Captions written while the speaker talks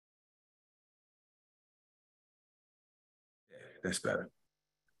That's better.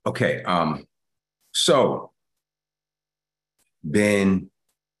 Okay. So been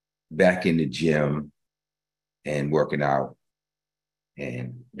back in the gym and working out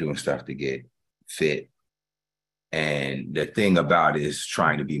and doing stuff to get fit. And the thing about it is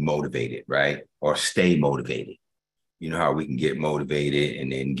trying to be motivated, right? Or stay motivated. You know how we can get motivated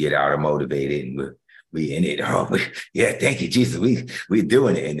and then get out of motivated and we in it. Yeah, thank you, Jesus. We're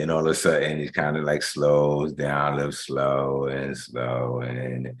doing it. And then all of a sudden it kind of like slows down a little slow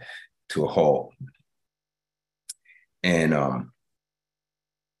and to a halt. And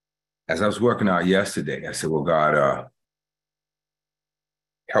as I was working out yesterday, I said, well, God,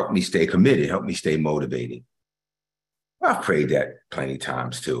 help me stay committed, help me stay motivated. I've prayed that plenty of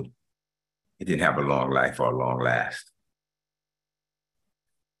times too. It didn't have a long life or a long last.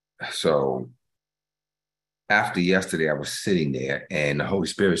 So after yesterday, I was sitting there and the Holy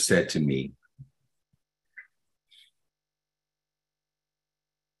Spirit said to me,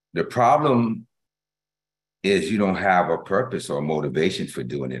 the problem is you don't have a purpose or motivation for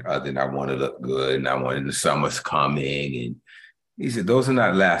doing it other than I want to look good and I want the summer's coming. And he said, those are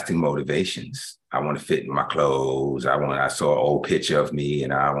not lasting motivations. I want to fit in my clothes. I saw an old picture of me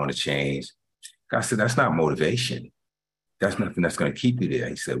and I want to change. God said, that's not motivation. That's nothing that's going to keep you there.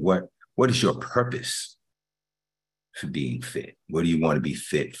 He said, what is your purpose for being fit? What do you want to be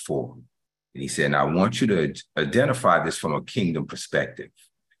fit for? And he said, and I want you to identify this from a kingdom perspective.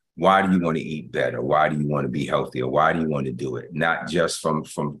 Why do you want to eat better? Why do you want to be healthier? Why do you want to do it? Not just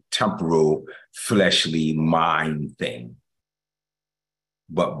from temporal, fleshly mind thing,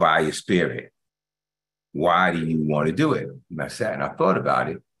 but by your spirit. Why do you want to do it? And I sat and I thought about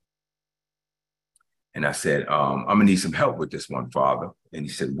it. And I said, I'm going to need some help with this one, Father. And he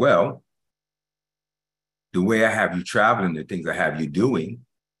said, well, the way I have you traveling, the things I have you doing,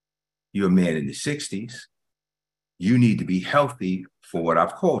 you're a man in the 60s. You need to be healthy for what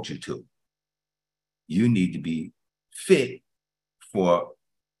I've called you to. You need to be fit for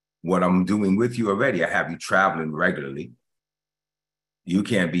what I'm doing with you already. I have you traveling regularly. You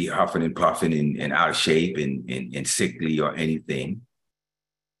can't be huffing and puffing and out of shape and sickly or anything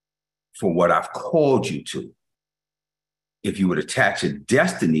for what I've called you to. If you would attach a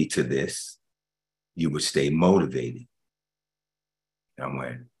destiny to this, you would stay motivated. And I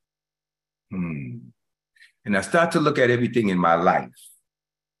went, And I start to look at everything in my life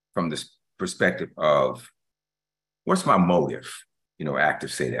from this perspective of what's my motive? You know,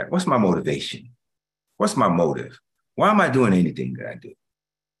 active say that. What's my motivation? What's my motive? Why am I doing anything that I do?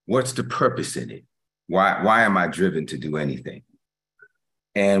 What's the purpose in it? Why am I driven to do anything?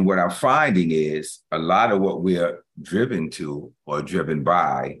 And what I'm finding is a lot of what we're driven to or driven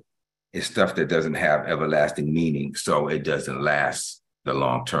by is stuff that doesn't have everlasting meaning, so it doesn't last the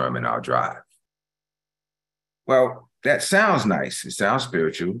long term in our drive. Well, that sounds nice. It sounds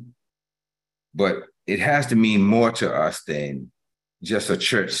spiritual, but it has to mean more to us than just a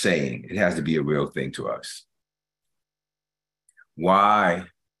church saying. It has to be a real thing to us. Why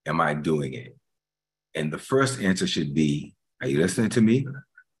am I doing it? And the first answer should be, are you listening to me?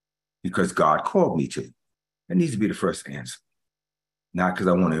 Because God called me to. That needs to be the first answer. Not because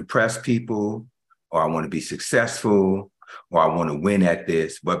I want to impress people or I want to be successful or I want to win at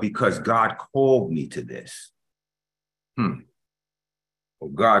this, but because God called me to this.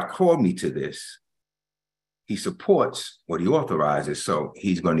 Well, God called me to this. He supports what he authorizes, so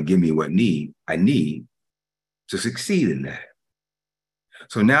he's going to give me what I need to succeed in that.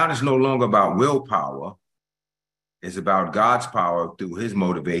 So now it's no longer about willpower. It's about God's power through his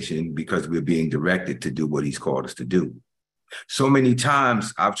motivation because we're being directed to do what he's called us to do. So many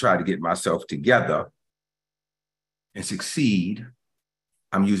times I've tried to get myself together and succeed.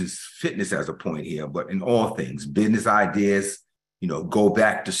 I'm using fitness as a point here, but in all things, business ideas, go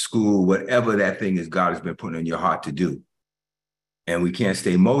back to school, whatever that thing is God has been putting in your heart to do. And we can't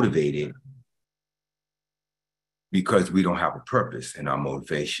stay motivated because we don't have a purpose in our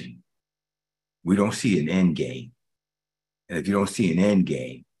motivation. We don't see an end game. And if you don't see an end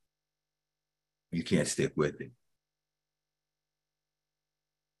game, you can't stick with it.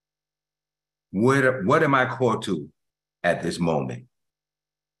 What am I called to at this moment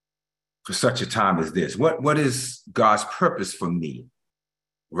for such a time as this? What is God's purpose for me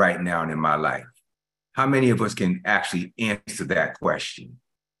right now and in my life? How many of us can actually answer that question?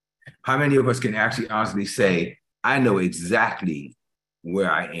 How many of us can actually honestly say, I know exactly where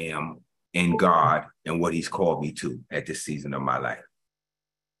I am in God and what he's called me to at this season of my life?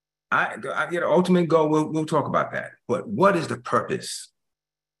 Ultimate goal, we'll talk about that. But what is the purpose?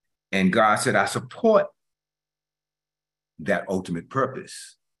 And God said, I support that ultimate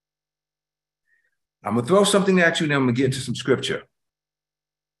purpose. I'm going to throw something at you, and then I'm going to get into some scripture.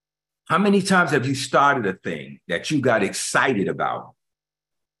 How many times have you started a thing that you got excited about,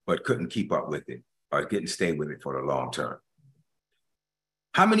 but couldn't keep up with it or couldn't stay with it for the long term?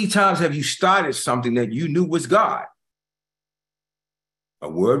 How many times have you started something that you knew was God? A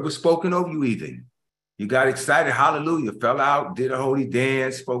word was spoken over you even. You got excited, hallelujah, fell out, did a holy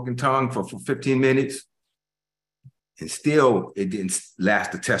dance, spoke in tongue for 15 minutes, and still it didn't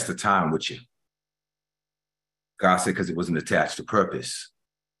last the test of time with you. God said because it wasn't attached to purpose.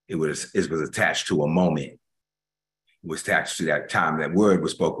 It was attached to a moment. It was attached to that time that word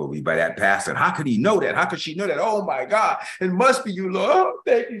was spoken over you by that pastor. How could he know that? How could she know that? Oh my God, it must be you, Lord. Oh,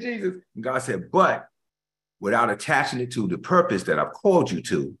 thank you, Jesus. And God said, but without attaching it to the purpose that I've called you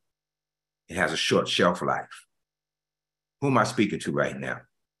to, it has a short shelf life. Who am I speaking to right now?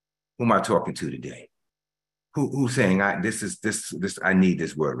 Who am I talking to today? Who's saying I need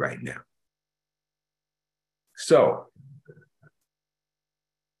this word right now? So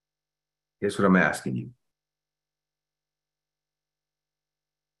here's what I'm asking you.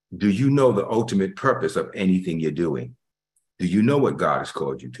 Do you know the ultimate purpose of anything you're doing? Do you know what God has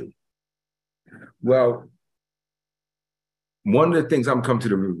called you to? Well, one of the things I'm come to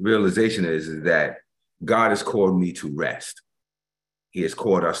the realization is that God has called me to rest. He has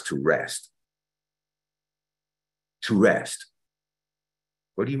called us to rest. To rest.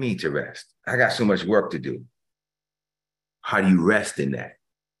 What do you mean to rest? I got so much work to do. How do you rest in that?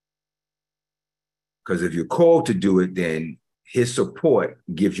 Because if you're called to do it, then his support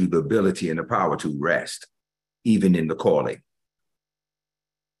gives you the ability and the power to rest, even in the calling.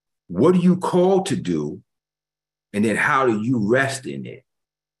 What are you called to do? And then how do you rest in it?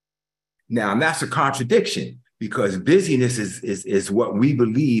 Now, that's a contradiction because busyness is what we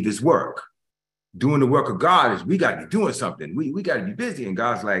believe is work. Doing the work of God is we got to be doing something. We got to be busy. And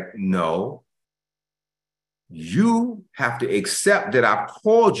God's like, no, you have to accept that I've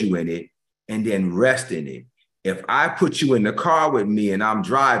called you in it and then rest in it. If I put you in the car with me and I'm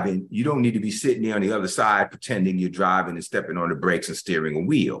driving, you don't need to be sitting there on the other side pretending you're driving and stepping on the brakes and steering a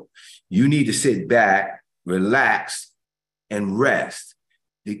wheel. You need to sit back, relax, and rest.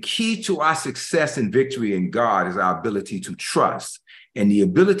 The key to our success and victory in God is our ability to trust. And the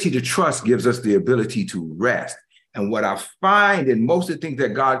ability to trust gives us the ability to rest. And what I find in most of the things that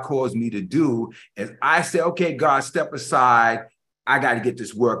God calls me to do is I say, okay, God, step aside. I got to get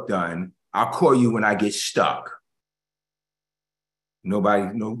this work done. I'll call you when I get stuck.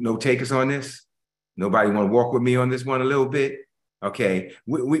 Nobody, no takers on this? Nobody want to walk with me on this one a little bit? Okay,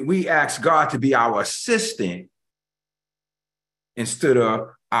 we ask God to be our assistant instead of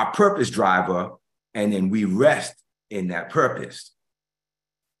our purpose driver, and then we rest in that purpose.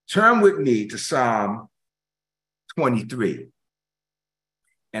 Turn with me to Psalm 23.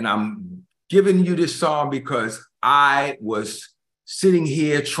 And I'm giving you this psalm because I was sitting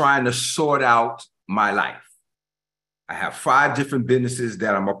here trying to sort out my life. I have 5 different businesses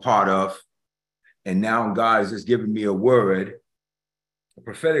that I'm a part of. And now God has just given me a word, a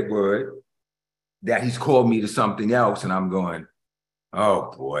prophetic word, that he's called me to something else. And I'm going,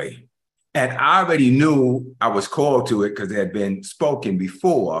 oh boy. And I already knew I was called to it because it had been spoken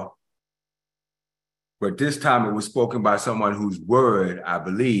before. But this time it was spoken by someone whose word I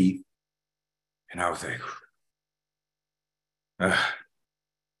believe. And I was like,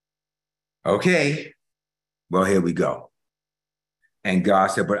 okay, well, here we go. And God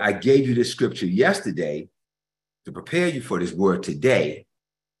said, but I gave you this scripture yesterday to prepare you for this word today,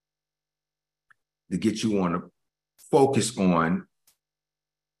 to get you on a focus on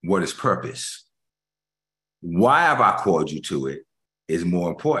what is purpose. Why have I called you to it is more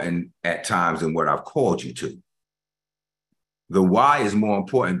important at times than what I've called you to. The why is more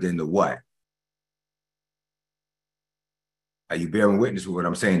important than the what. Are you bearing witness with what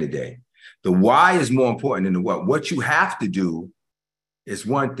I'm saying today? The why is more important than the what. What you have to do is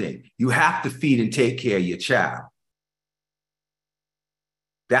one thing. You have to feed and take care of your child.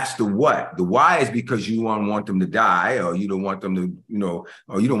 That's the what. The why is because you don't want them to die, or you don't want them to,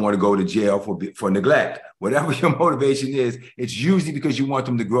 or you don't want to go to jail for neglect. Whatever your motivation is, it's usually because you want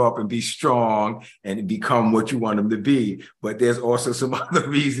them to grow up and be strong and become what you want them to be. But there's also some other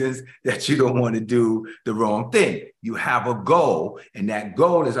reasons that you don't want to do the wrong thing. You have a goal, and that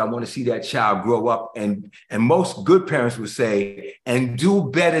goal is I want to see that child grow up, and most good parents would say, and do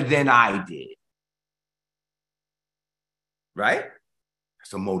better than I did. Right?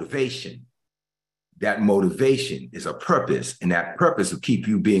 That's a motivation. that motivation is a purpose, and that purpose will keep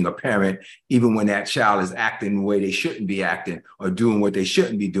you being a parent, even when that child is acting the way they shouldn't be acting, or doing what they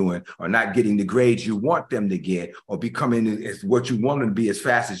shouldn't be doing, or not getting the grades you want them to get, or becoming as what you want them to be as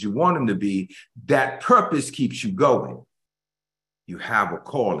fast as you want them to be. That purpose keeps you going. You have a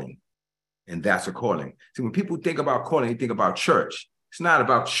calling, and that's a calling. See, when people think about calling, they think about church. It's not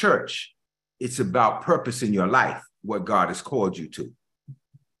about church. It's about purpose in your life, what God has called you to.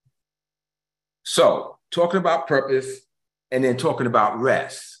 So, talking about purpose and then talking about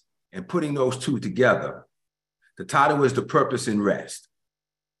rest and putting those two together, the title is The Purpose in Rest.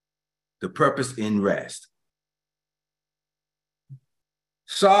 The Purpose in Rest.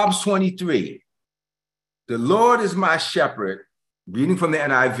 Psalms 23. The Lord is my shepherd, reading from the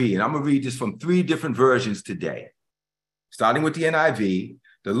NIV, and I'm going to read this from 3 different versions today. Starting with the NIV,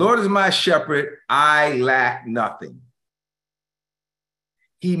 the Lord is my shepherd, I lack nothing.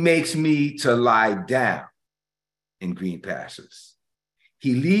 He makes me to lie down in green pastures.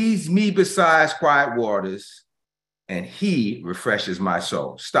 He leads me beside quiet waters, and he refreshes my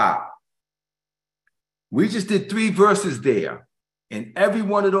soul. Stop. We just did 3 verses there, and every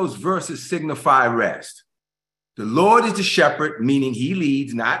one of those verses signify rest. The Lord is the shepherd, meaning he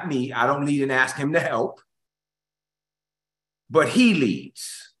leads, not me. I don't lead and ask him to help. But he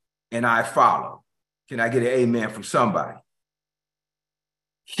leads, and I follow. Can I get an amen from somebody?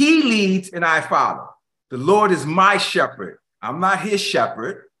 He leads and I follow. The Lord is my shepherd. I'm not his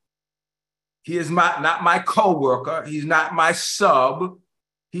shepherd. He is not my co-worker. He's not my sub.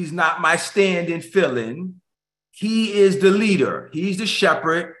 He's not my stand-in fill-in. He is the leader. He's the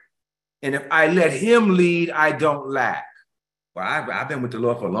shepherd. And if I let him lead, I don't lack. Well, I've been with the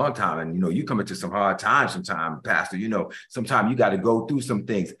Lord for a long time. And, you come into some hard times sometimes, Pastor. Sometimes you got to go through some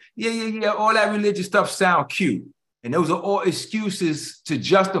things. Yeah. All that religious stuff sound cute. And those are all excuses to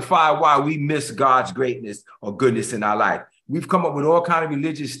justify why we miss God's greatness or goodness in our life. We've come up with all kinds of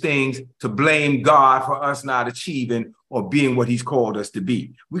religious things to blame God for us not achieving or being what he's called us to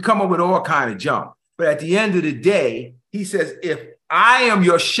be. We come up with all kinds of junk. But at the end of the day, he says, if I am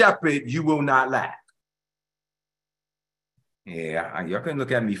your shepherd, you will not lack. Yeah, y'all can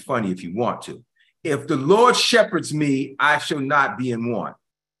look at me funny if you want to. If the Lord shepherds me, I shall not be in want.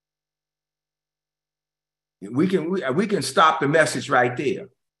 We can stop the message right there.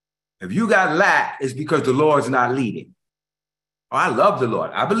 If you got lack, it's because the Lord's not leading. Oh, I love the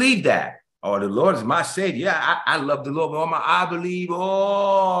Lord. I believe that. Oh, the Lord is my Savior. Yeah, I love the Lord with all my, I believe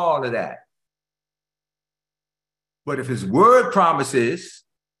all of that. But if his word promises,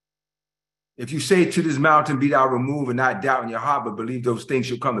 if you say to this mountain, be thou removed, and not doubt in your heart, but believe those things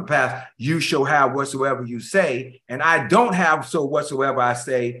shall come to pass, you shall have whatsoever you say. And I don't have so whatsoever I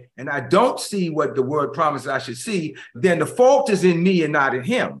say, and I don't see what the word promises I should see, then the fault is in me and not in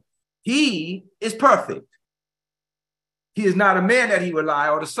him. He is perfect. He is not a man that he will lie,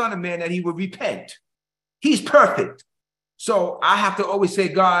 or the son of man that he will repent. He's perfect. So I have to always say,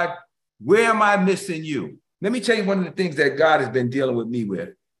 God, where am I missing you? Let me tell you one of the things that God has been dealing with me with.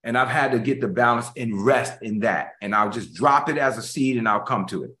 And I've had to get the balance and rest in that. And I'll just drop it as a seed and I'll come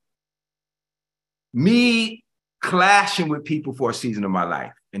to it. Me clashing with people for a season of my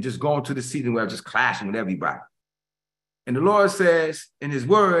life and just going to the season where I'm just clashing with everybody. And the Lord says in his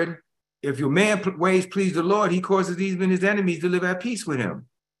word, if your man ways please the Lord, he causes even his enemies to live at peace with him.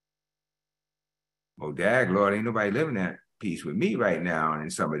 Oh, dag, Lord, ain't nobody living at peace with me right now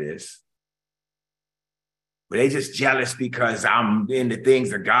in some of this. But they just jealous because I'm in the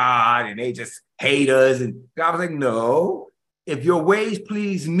things of God and they just hate us. And God was like, no, if your ways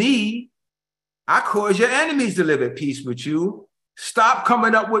please me, I cause your enemies to live at peace with you. Stop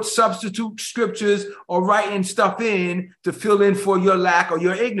coming up with substitute scriptures or writing stuff in to fill in for your lack or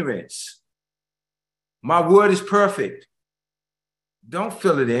your ignorance. My word is perfect. Don't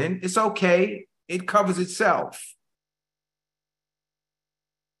fill it in. It's okay. It covers itself.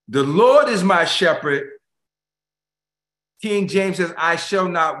 The Lord is my shepherd. King James says, I shall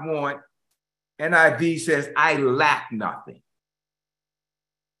not want. NIV says, I lack nothing.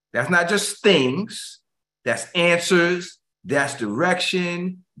 That's not just things. That's answers. That's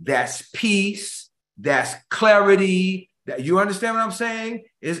direction. That's peace. That's clarity. That, you understand what I'm saying?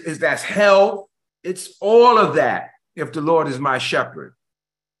 Is that's health. It's all of that if the Lord is my shepherd.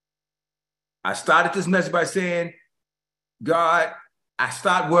 I started this message by saying, God, I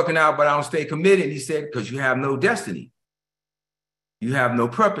stopped working out, but I don't stay committed. And he said, because you have no destiny. You have no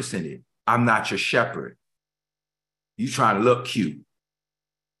purpose in it. I'm not your shepherd. You trying to look cute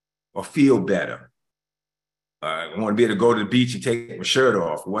or feel better. I want to be able to go to the beach and take my shirt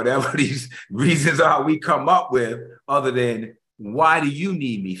off. Whatever these reasons are we come up with, other than why do you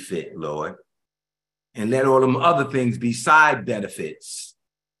need me fit, Lord? and let all them other things be side benefits.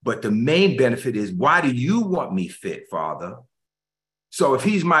 But the main benefit is, why do you want me fit, Father? So if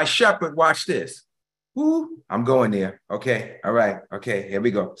he's my shepherd, watch this. Woo, I'm going there. Okay, all right. Okay, here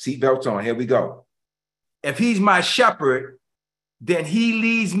we go. Seatbelts on, here we go. If he's my shepherd, then he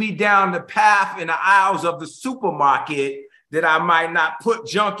leads me down the path in the aisles of the supermarket that I might not put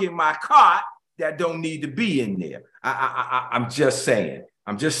junk in my cart that don't need to be in there. I'm just saying.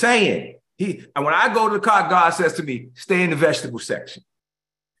 I'm just saying. And when I go to the car, God says to me, stay in the vegetable section.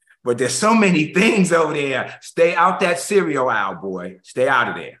 But there's so many things over there. Stay out that cereal aisle, boy. Stay out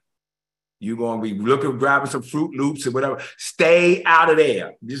of there. You're going to be looking, grabbing some Fruit Loops or whatever. Stay out of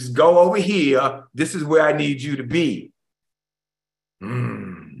there. Just go over here. This is where I need you to be.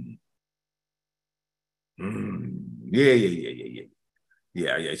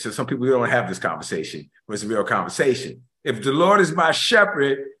 Yeah. So some people don't have this conversation, but it's a real conversation. If the Lord is my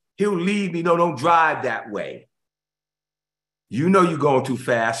shepherd, he'll lead me. No, don't drive that way. You know you're going too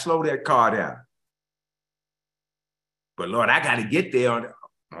fast. Slow that car down. But Lord, I got to get there.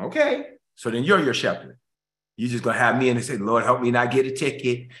 Okay. So then you're your shepherd. You're just going to have me in and say, Lord, help me not get a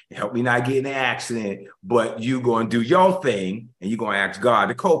ticket and help me not get in an accident. But you're going to do your thing and you're going to ask God,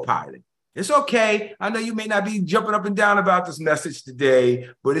 the co-pilot. It's okay. I know you may not be jumping up and down about this message today,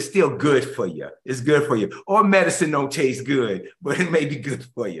 but it's still good for you. It's good for you. Or medicine don't taste good, but it may be good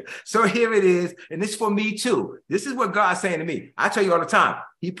for you. So here it is. And it's for me too. This is what God's saying to me. I tell you all the time,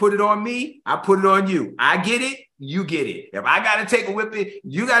 he put it on me. I put it on you. I get it. You get it. If I got to take a whipping,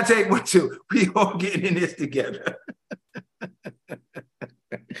 you got to take one too. We all getting in this together.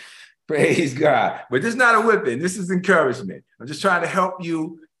 Praise God. But this is not a whipping. This is encouragement. I'm just trying to help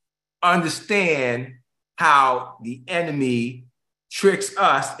you understand how the enemy tricks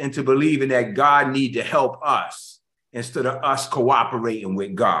us into believing that God needs to help us instead of us cooperating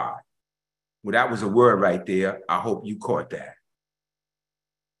with God. Well, that was a word right there. I hope you caught that.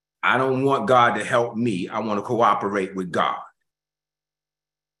 I don't want God to help me. I want to cooperate with God.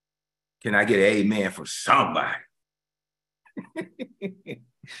 Can I get an amen from somebody?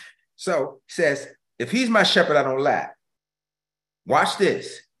 So it says, if he's my shepherd, I don't lack. Watch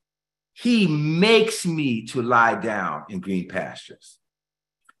this. He makes me to lie down in green pastures.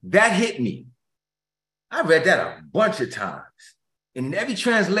 That hit me. I read that a bunch of times. In every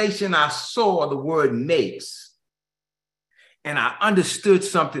translation, I saw the word makes. And I understood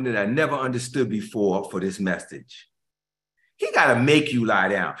something that I never understood before for this message. He got to make you lie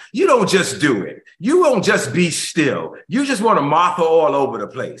down. You don't just do it. You won't just be still. You just want to Martha all over the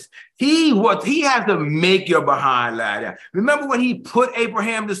place. He has to make your behind lie down. Remember when he put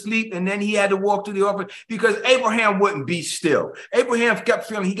Abraham to sleep and then he had to walk to the offering? Because Abraham wouldn't be still. Abraham kept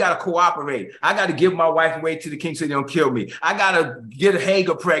feeling he got to cooperate. I got to give my wife away to the king so they don't kill me. I got to get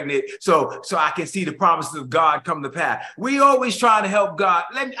Hagar pregnant so I can see the promises of God come to pass. We always trying to help God.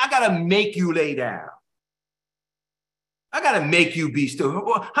 I got to make you lay down. I got to make you be still.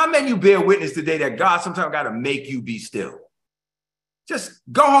 How many of you bear witness today that God sometimes got to make you be still? Just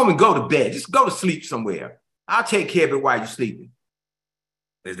go home and go to bed. Just go to sleep somewhere. I'll take care of it while you're sleeping.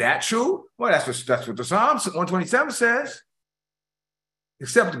 Is that true? Well, that's what the Psalms 127 says.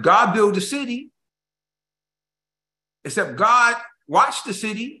 Except God build the city. Except God watch the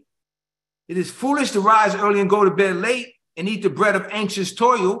city. It is foolish to rise early and go to bed late and eat the bread of anxious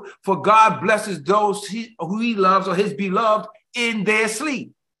toil, for God blesses those who he loves or his beloved in their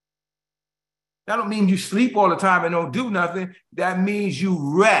sleep. That don't mean you sleep all the time and don't do nothing. That means you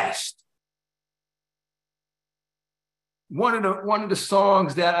rest. One of the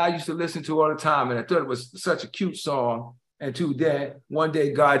songs that I used to listen to all the time, and I thought it was such a cute song, and one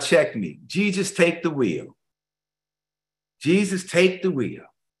day God checked me. Jesus, take the wheel. Jesus, take the wheel.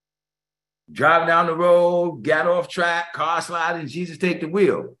 Driving down the road, got off track, car sliding, Jesus take the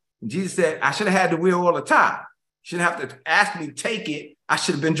wheel. And Jesus said, I should have had the wheel all the time. Shouldn't have to ask me to take it. I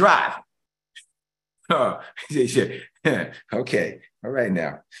should have been driving. Oh, okay. All right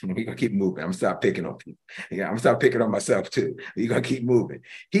now. We're going to keep moving. I'm going to stop picking on people. I'm going to stop picking on myself too. We're going to keep moving.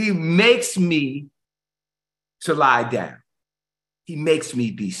 He makes me to lie down. He makes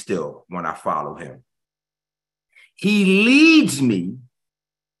me be still when I follow him. He leads me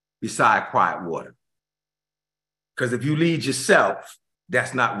beside quiet water. Because if you lead yourself,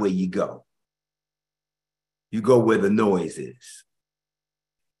 that's not where you go. You go where the noise is.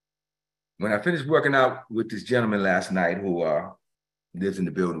 When I finished working out with this gentleman last night who lives in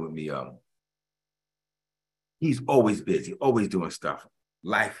the building with me, he's always busy, always doing stuff.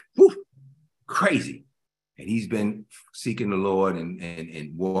 Life, crazy. And he's been seeking the Lord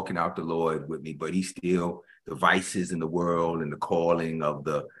and walking out the Lord with me, but he's still the vices in the world and the calling of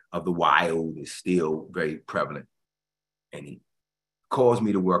the wild is still very prevalent. And he calls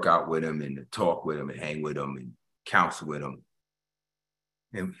me to work out with him and to talk with him and hang with him and counsel with him.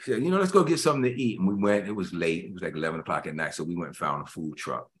 And he said, let's go get something to eat. And we went, it was late. It was like 11 o'clock at night. So we went and found a food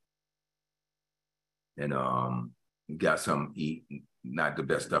truck. And we got something to eat. Not the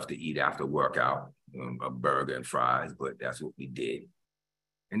best stuff to eat after workout, a burger and fries, but that's what we did.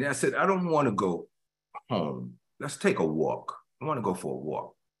 And then I said, I don't want to go home. Let's take a walk. I want to go for a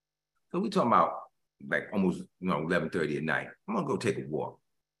walk. So we talking about like almost 11:30 at night. I'm gonna go take a walk.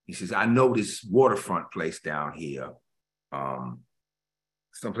 He says, I know this waterfront place down here,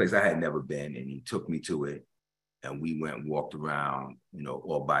 someplace I had never been, and he took me to it, and we went and walked around,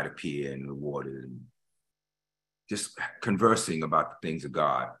 all by the pier and the water, and just conversing about the things of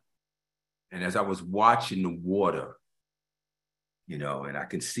God. And as I was watching the water, and I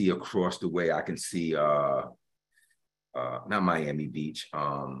can see across the way, I can see not Miami Beach,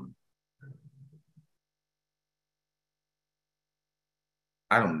 I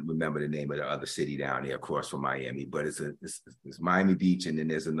don't remember the name of the other city down there across from Miami, but it's Miami Beach, and then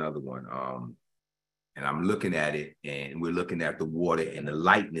there's another one. And I'm looking at it, and we're looking at the water, and the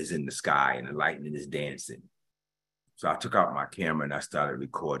lightning is in the sky, and the lightning is dancing. So I took out my camera and I started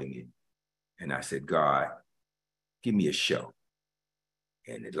recording it. And I said, God, give me a show.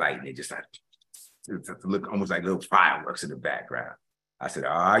 And the lightning just look almost like little fireworks in the background. I said,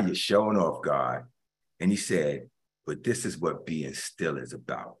 you're showing off, God. And he said, but this is what being still is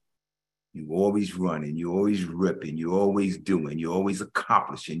about. You always running, you always ripping, you always doing, you always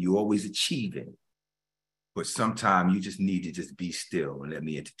accomplishing, you always achieving. But sometimes you just need to just be still and let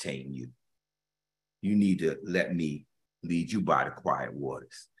me entertain you. You need to let me lead you by the quiet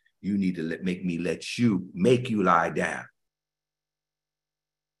waters. You need to make you lie down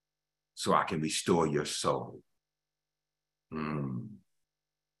so I can restore your soul.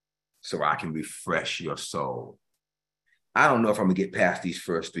 So I can refresh your soul. I don't know if I'm gonna get past these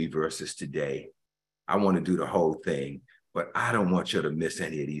first 3 verses today. I want to do the whole thing, but I don't want you to miss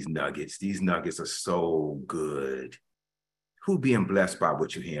any of these nuggets. These nuggets are so good. Who being blessed by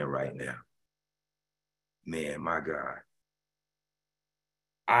what you're hearing right now? Man, my God.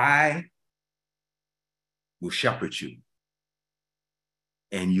 I will shepherd you,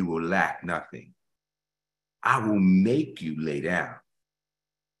 and you will lack nothing. I will make you lay down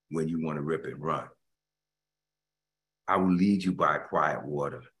when you want to rip and run. I will lead you by quiet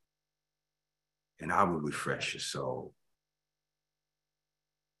water, and I will refresh your soul.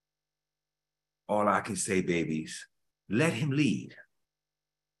 All I can say, babies, let him lead.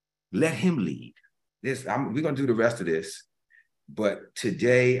 Let him lead. We're going to do the rest of this, but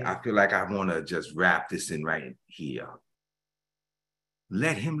today I feel like I want to just wrap this in right here.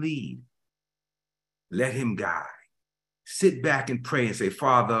 Let him lead. Let him guide. Sit back and pray and say,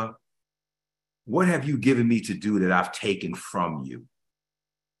 Father, what have you given me to do that I've taken from you?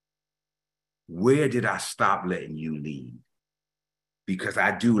 Where did I stop letting you lead? Because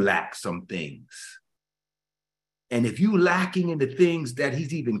I do lack some things. And if you're lacking in the things that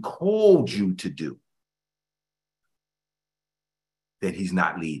he's even called you to do, then he's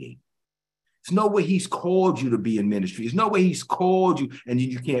not leading. There's no way he's called you to be in ministry. There's no way he's called you and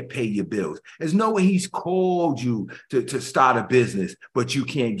you can't pay your bills. There's no way he's called you to start a business, but you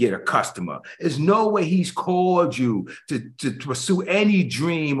can't get a customer. There's no way he's called you to pursue any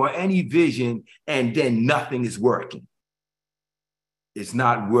dream or any vision and then nothing is working. It's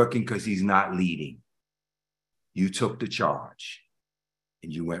not working because he's not leading. You took the charge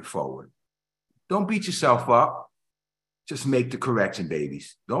and you went forward. Don't beat yourself up. Just make the correction,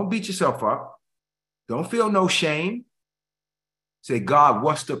 babies. Don't beat yourself up. Don't feel no shame. Say, God,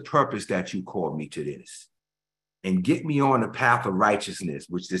 what's the purpose that you called me to this? And get me on the path of righteousness,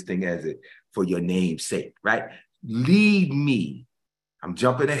 which this thing has it for your name's sake, right? Lead me. I'm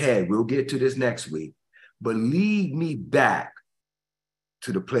jumping ahead. We'll get to this next week. But lead me back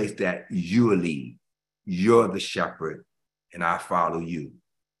to the place that you lead. You're the shepherd, and I follow you.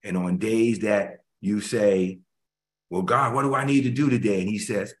 And on days that you say, well, God, what do I need to do today? And he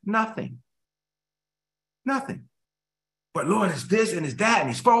says, nothing. Nothing. But Lord, it's this and it's that and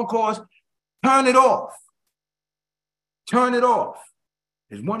these phone calls. Turn it off. Turn it off.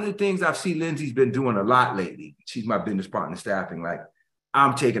 It's one of the things I've seen Lindsay's been doing a lot lately. She's my business partner staffing. Like,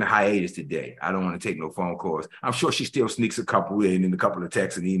 I'm taking a hiatus today. I don't want to take no phone calls. I'm sure she still sneaks a couple in a couple of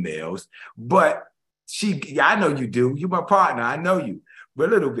texts and emails. But I know you do. You're my partner. I know you. But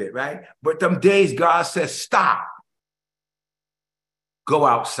a little bit, right? But them days God says, stop. Go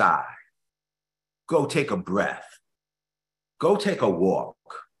outside. Go take a breath. Go take a walk.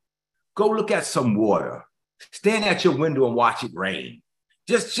 Go look at some water. Stand at your window and watch it rain.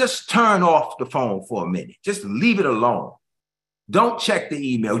 Just turn off the phone for a minute. Just leave it alone. Don't check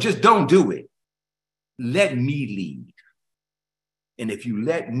the email. Just don't do it. Let me lead. And if you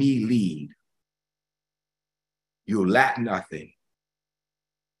let me lead, you'll lack nothing.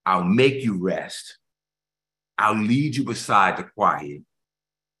 I'll make you rest. I'll lead you beside the quiet,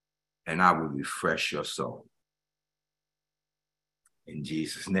 and I will refresh your soul. In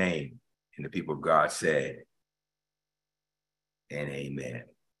Jesus' name, and the people of God said, and amen.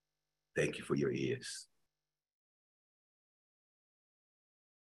 Thank you for your ears.